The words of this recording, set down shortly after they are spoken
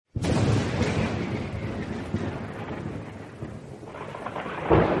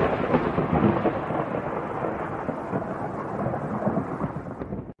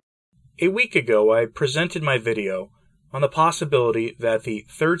A week ago, I presented my video on the possibility that the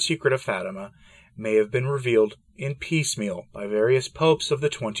third secret of Fatima may have been revealed in piecemeal by various popes of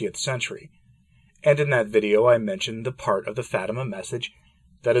the 20th century. And in that video, I mentioned the part of the Fatima message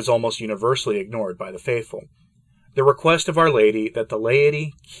that is almost universally ignored by the faithful. The request of Our Lady that the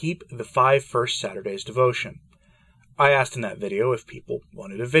laity keep the 5 first Saturdays devotion. I asked in that video if people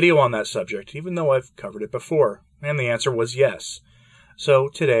wanted a video on that subject, even though I've covered it before, and the answer was yes. So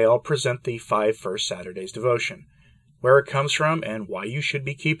today I'll present the 5 first Saturdays devotion, where it comes from and why you should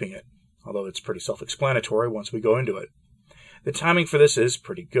be keeping it, although it's pretty self-explanatory once we go into it. The timing for this is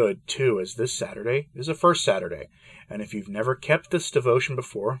pretty good, too, as this Saturday is a first Saturday, and if you've never kept this devotion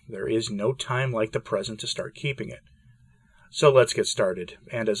before, there is no time like the present to start keeping it. So let's get started,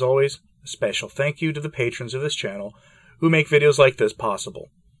 and as always, a special thank you to the patrons of this channel who make videos like this possible.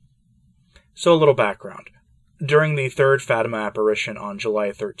 So a little background. During the third Fatima apparition on July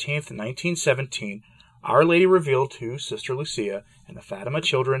 13th, 1917, Our Lady revealed to Sister Lucia and the Fatima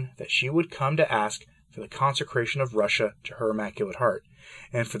children that she would come to ask for the consecration of Russia to her Immaculate Heart,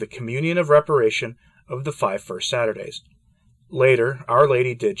 and for the communion of reparation of the 5 first Saturdays. Later, Our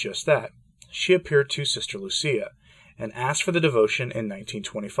Lady did just that. She appeared to Sister Lucia, and asked for the devotion in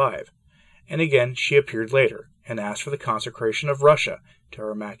 1925. And again, she appeared later, and asked for the consecration of Russia to her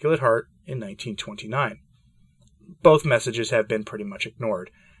Immaculate Heart in 1929. Both messages have been pretty much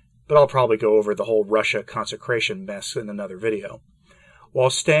ignored, but I'll probably go over the whole Russia consecration mess in another video.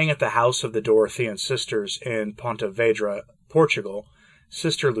 While staying at the house of the Dorothean sisters in Pontevedra, Portugal,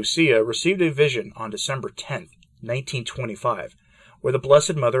 Sister Lucia received a vision on December 10th, 1925, where the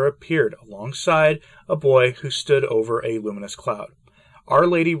Blessed Mother appeared alongside a boy who stood over a luminous cloud. Our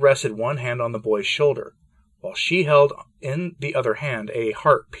Lady rested one hand on the boy's shoulder, while she held in the other hand a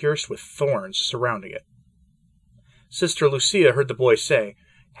heart pierced with thorns surrounding it. Sister Lucia heard the boy say,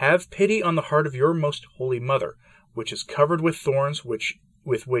 "Have pity on the heart of your most holy mother, which is covered with thorns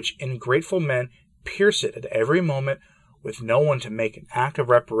with which ingrateful men pierce it at every moment, with no one to make an act of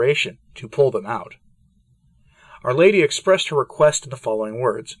reparation to pull them out." Our Lady expressed her request in the following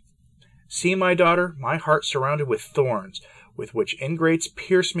words: "See, my daughter, my heart surrounded with thorns, with which ingrates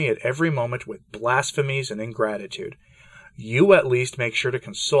pierce me at every moment with blasphemies and ingratitude. You at least make sure to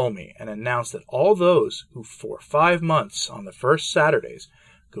console me, and announce that all those who for 5 months on the first Saturdays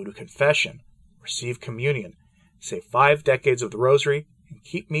go to confession, receive communion, say 5 decades of the Rosary, and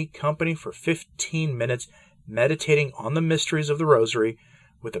keep me company for 15 minutes meditating on the mysteries of the Rosary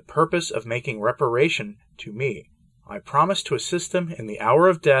with the purpose of making reparation to me, I promise to assist them in the hour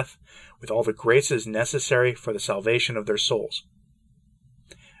of death with all the graces necessary for the salvation of their souls."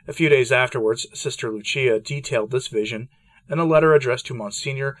 A few days afterwards, Sister Lucia detailed this vision in a letter addressed to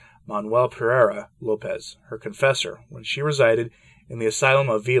Monsignor Manuel Pereira Lopez, her confessor, when she resided in the asylum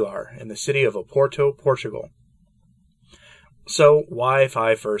of Vilar in the city of Oporto, Portugal. So, why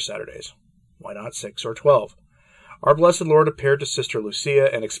 5 first Saturdays? Why not 6 or 12? Our Blessed Lord appeared to Sister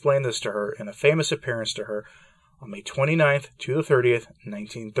Lucia and explained this to her in a famous appearance to her on May 29th to the 30th,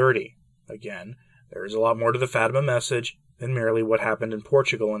 1930. Again, there is a lot more to the Fatima message than merely what happened in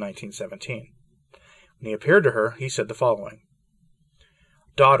Portugal in 1917. When he appeared to her, he said the following: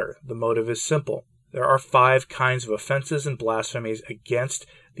 "Daughter, the motive is simple. There are 5 kinds of offenses and blasphemies against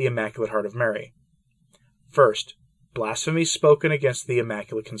the Immaculate Heart of Mary. First, blasphemy spoken against the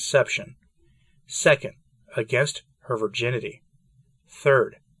Immaculate Conception. Second, against her virginity.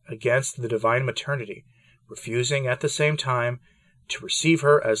 Third, against the divine maternity, refusing at the same time to receive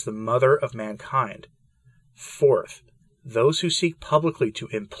her as the mother of mankind. Fourth, those who seek publicly to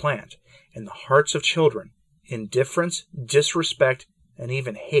implant in the hearts of children indifference, disrespect, and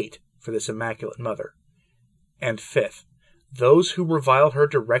even hate for this Immaculate Mother. And fifth, those who revile her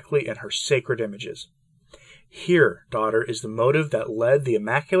directly in her sacred images. Here, daughter, is the motive that led the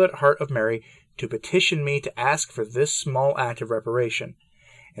Immaculate Heart of Mary to petition me to ask for this small act of reparation,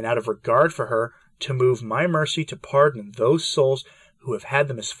 and out of regard for her, to move my mercy to pardon those souls who have had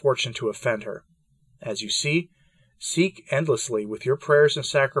the misfortune to offend her. As you see, seek endlessly with your prayers and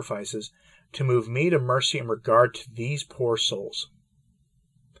sacrifices to move me to mercy in regard to these poor souls."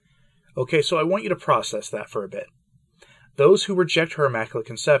 Okay, so I want you to process that for a bit. Those who reject her Immaculate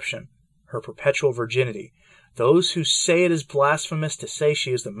Conception, her perpetual virginity, those who say it is blasphemous to say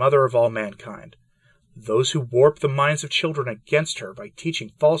she is the mother of all mankind, those who warp the minds of children against her by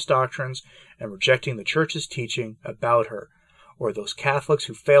teaching false doctrines and rejecting the Church's teaching about her, or those Catholics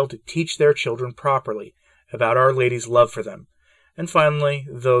who fail to teach their children properly about Our Lady's love for them, and finally,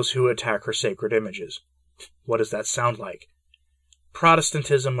 those who attack her sacred images. What does that sound like?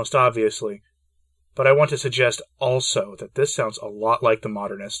 Protestantism, most obviously. But I want to suggest also that this sounds a lot like the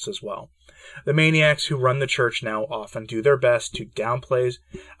modernists as well. The maniacs who run the church now often do their best to downplay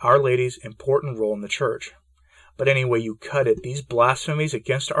Our Lady's important role in the church. But any way you cut it, these blasphemies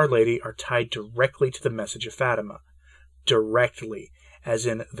against Our Lady are tied directly to the message of Fatima. Directly, as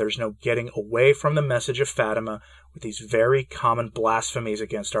in there's no getting away from the message of Fatima with these very common blasphemies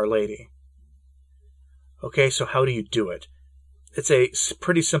against Our Lady. Okay, so how do you do it? It's a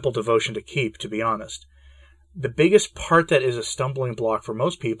pretty simple devotion to keep, to be honest. The biggest part that is a stumbling block for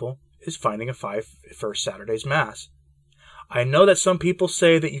most people is finding a First Saturday's Mass. I know that some people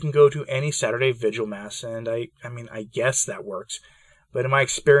say that you can go to any Saturday Vigil Mass, and I guess that works, but in my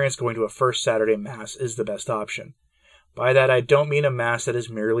experience, going to a First Saturday Mass is the best option. By that, I don't mean a Mass that is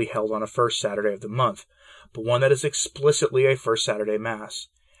merely held on a first Saturday of the month, but one that is explicitly a First Saturday Mass.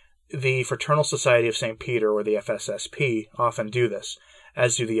 The Fraternal Society of St. Peter, or the FSSP, often do this,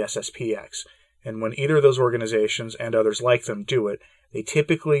 as do the SSPX, and when either of those organizations and others like them do it, they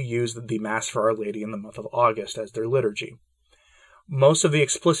typically use the Mass for Our Lady in the month of August as their liturgy. Most of the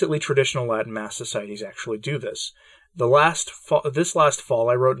explicitly traditional Latin Mass societies actually do this. This last fall,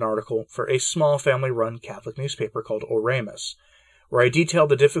 I wrote an article for a small family-run Catholic newspaper called Oremus, where I detailed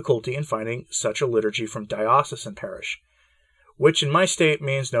the difficulty in finding such a liturgy from diocesan parish, which in my state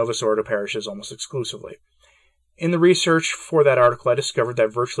means Novus Ordo parishes almost exclusively. In the research for that article, I discovered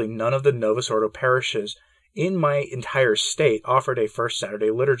that virtually none of the Novus Ordo parishes in my entire state offered a First Saturday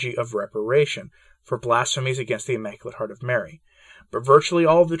liturgy of reparation for blasphemies against the Immaculate Heart of Mary. But virtually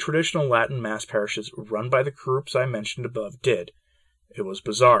all of the traditional Latin Mass parishes run by the groups I mentioned above did. It was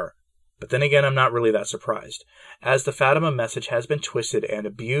bizarre. But then again, I'm not really that surprised, as the Fatima message has been twisted and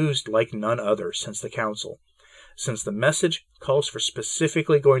abused like none other since the Council. Since the message calls for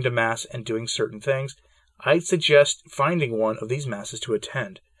specifically going to Mass and doing certain things, I'd suggest finding one of these Masses to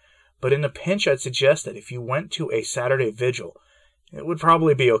attend. But in a pinch, I'd suggest that if you went to a Saturday Vigil, it would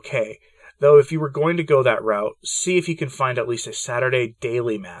probably be okay. Though if you were going to go that route, see if you can find at least a Saturday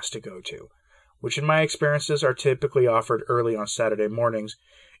daily Mass to go to, which in my experiences are typically offered early on Saturday mornings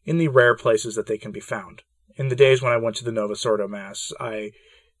in the rare places that they can be found. In the days when I went to the Novus Ordo Mass, I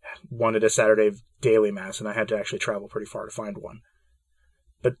wanted a Saturday daily Mass, and I had to actually travel pretty far to find one.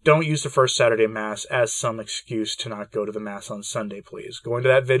 But don't use the First Saturday Mass as some excuse to not go to the Mass on Sunday, please. Going to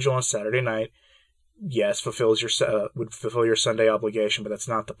that vigil on Saturday night, yes, would fulfill your Sunday obligation, but that's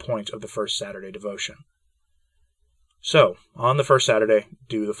not the point of the First Saturday devotion. So, on the first Saturday,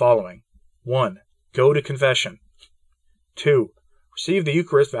 do the following. 1. Go to confession. 2. Receive the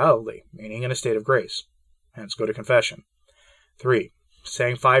Eucharist validly, meaning in a state of grace. Hence, go to confession. 3.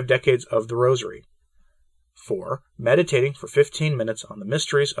 Saying 5 decades of the Rosary. 4. Meditating for 15 minutes on the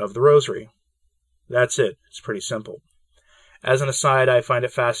mysteries of the Rosary. That's it. It's pretty simple. As an aside, I find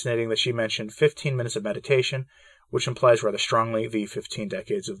it fascinating that she mentioned 15 minutes of meditation, which implies rather strongly the 15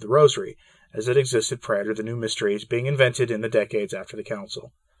 decades of the Rosary, as it existed prior to the new mysteries being invented in the decades after the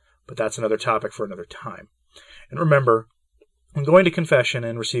Council. But that's another topic for another time. And remember, when going to confession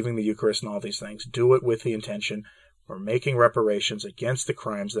and receiving the Eucharist and all these things, do it with the intention of making reparations against the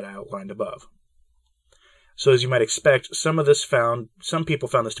crimes that I outlined above. So as you might expect, some people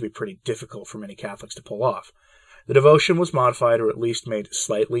found this to be pretty difficult for many Catholics to pull off. The devotion was modified or at least made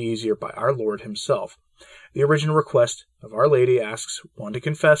slightly easier by our Lord himself. The original request of Our Lady asks one to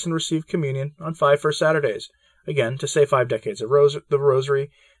confess and receive communion on 5 First Saturdays, again to say 5 decades of the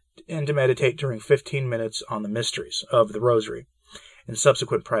Rosary, and to meditate during 15 minutes on the mysteries of the Rosary. In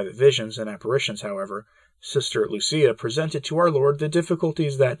subsequent private visions and apparitions, however, Sister Lucia presented to our Lord the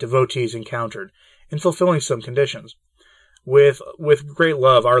difficulties that devotees encountered in fulfilling some conditions. With great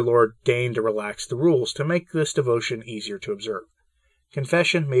love, our Lord deigned to relax the rules to make this devotion easier to observe.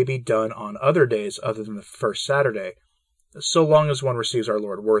 Confession may be done on other days other than the first Saturday, so long as one receives our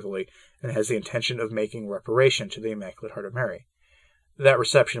Lord worthily and has the intention of making reparation to the Immaculate Heart of Mary. That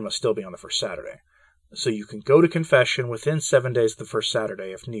reception must still be on the first Saturday. So you can go to confession within 7 days of the first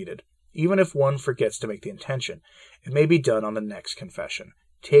Saturday if needed. Even if one forgets to make the intention, it may be done on the next confession,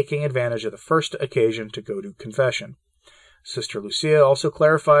 taking advantage of the first occasion to go to confession. Sister Lucia also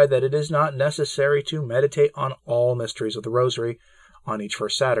clarified that it is not necessary to meditate on all mysteries of the Rosary on each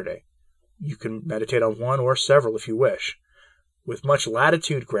first Saturday. You can meditate on one or several if you wish. With much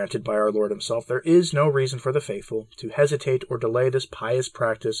latitude granted by our Lord himself, there is no reason for the faithful to hesitate or delay this pious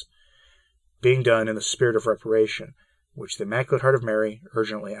practice being done in the spirit of reparation, which the Immaculate Heart of Mary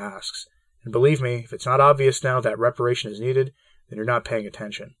urgently asks. And believe me, if it's not obvious now that reparation is needed, then you're not paying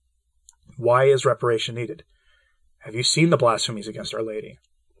attention. Why is reparation needed? Have you seen the blasphemies against Our Lady?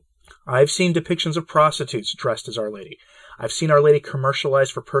 I've seen depictions of prostitutes dressed as Our Lady. I've seen Our Lady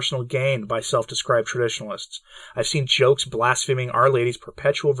commercialized for personal gain by self-described traditionalists. I've seen jokes blaspheming Our Lady's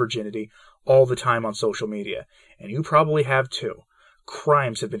perpetual virginity all the time on social media. And you probably have too.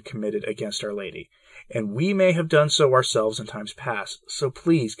 Crimes have been committed against Our Lady. And we may have done so ourselves in times past. So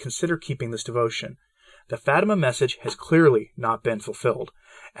please consider keeping this devotion. The Fatima message has clearly not been fulfilled.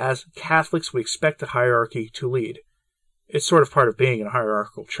 As Catholics, we expect the hierarchy to lead. It's sort of part of being in a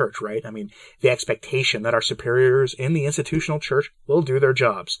hierarchical church, right? I mean, the expectation that our superiors in the institutional church will do their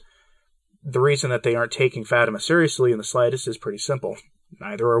jobs. The reason that they aren't taking Fatima seriously in the slightest is pretty simple.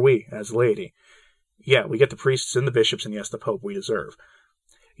 Neither are we, as the laity. Yeah, we get the priests and the bishops and yes, the Pope we deserve.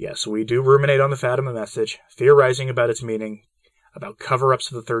 Yes, we do ruminate on the Fatima message, theorizing about its meaning, about cover-ups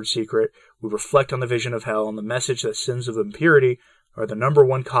of the third secret. We reflect on the vision of hell and the message that sins of impurity are the number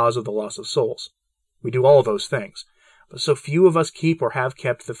one cause of the loss of souls. We do all those things. But so few of us keep or have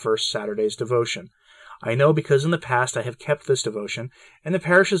kept the first Saturday's devotion. I know because in the past I have kept this devotion, and the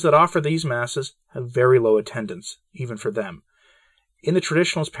parishes that offer these masses have very low attendance, even for them. In the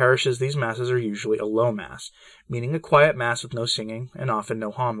traditionalist parishes, these masses are usually a low mass, meaning a quiet mass with no singing and often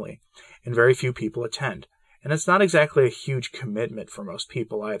no homily, and very few people attend. And it's not exactly a huge commitment for most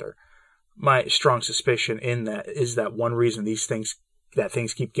people either. My strong suspicion is that one reason things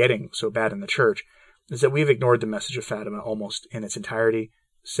keep getting so bad in the church is that we've ignored the message of Fatima almost in its entirety,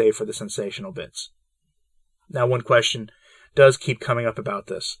 save for the sensational bits. Now, one question does keep coming up about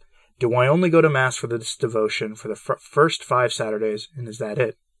this. Do I only go to Mass for this devotion for the first 5 Saturdays, and is that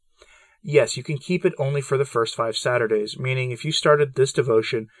it? Yes, you can keep it only for the first 5 Saturdays, meaning if you started this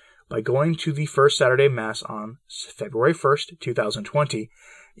devotion by going to the first Saturday Mass on February 1st, 2020,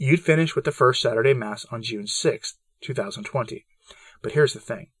 you'd finish with the first Saturday Mass on June 6th, 2020. But here's the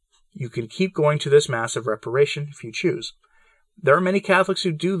thing. You can keep going to this Mass of reparation if you choose. There are many Catholics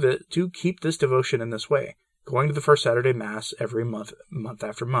who do keep this devotion in this way, going to the first Saturday Mass every month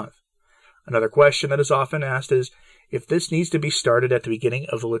after month. Another question that is often asked is if this needs to be started at the beginning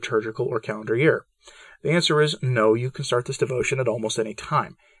of the liturgical or calendar year. The answer is no, you can start this devotion at almost any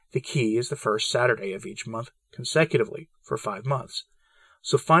time. The key is the first Saturday of each month consecutively for 5 months.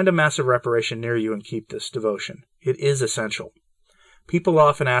 So find a Mass of reparation near you and keep this devotion. It is essential. People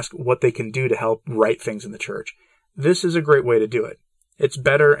often ask what they can do to help right things in the church. This is a great way to do it. It's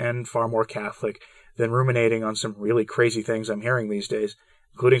better and far more Catholic than ruminating on some really crazy things I'm hearing these days,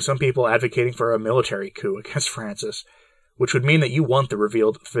 including some people advocating for a military coup against Francis, which would mean that you want the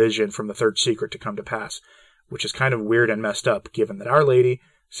revealed vision from the third secret to come to pass, which is kind of weird and messed up, given that Our Lady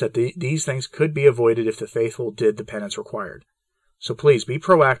said these things could be avoided if the faithful did the penance required. So please be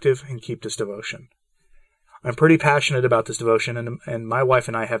proactive and keep this devotion. I'm pretty passionate about this devotion, and my wife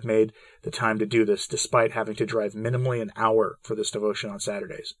and I have made the time to do this, despite having to drive minimally an hour for this devotion on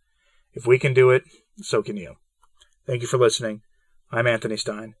Saturdays. If we can do it, so can you. Thank you for listening. I'm Anthony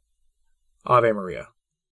Stein. Ave Maria.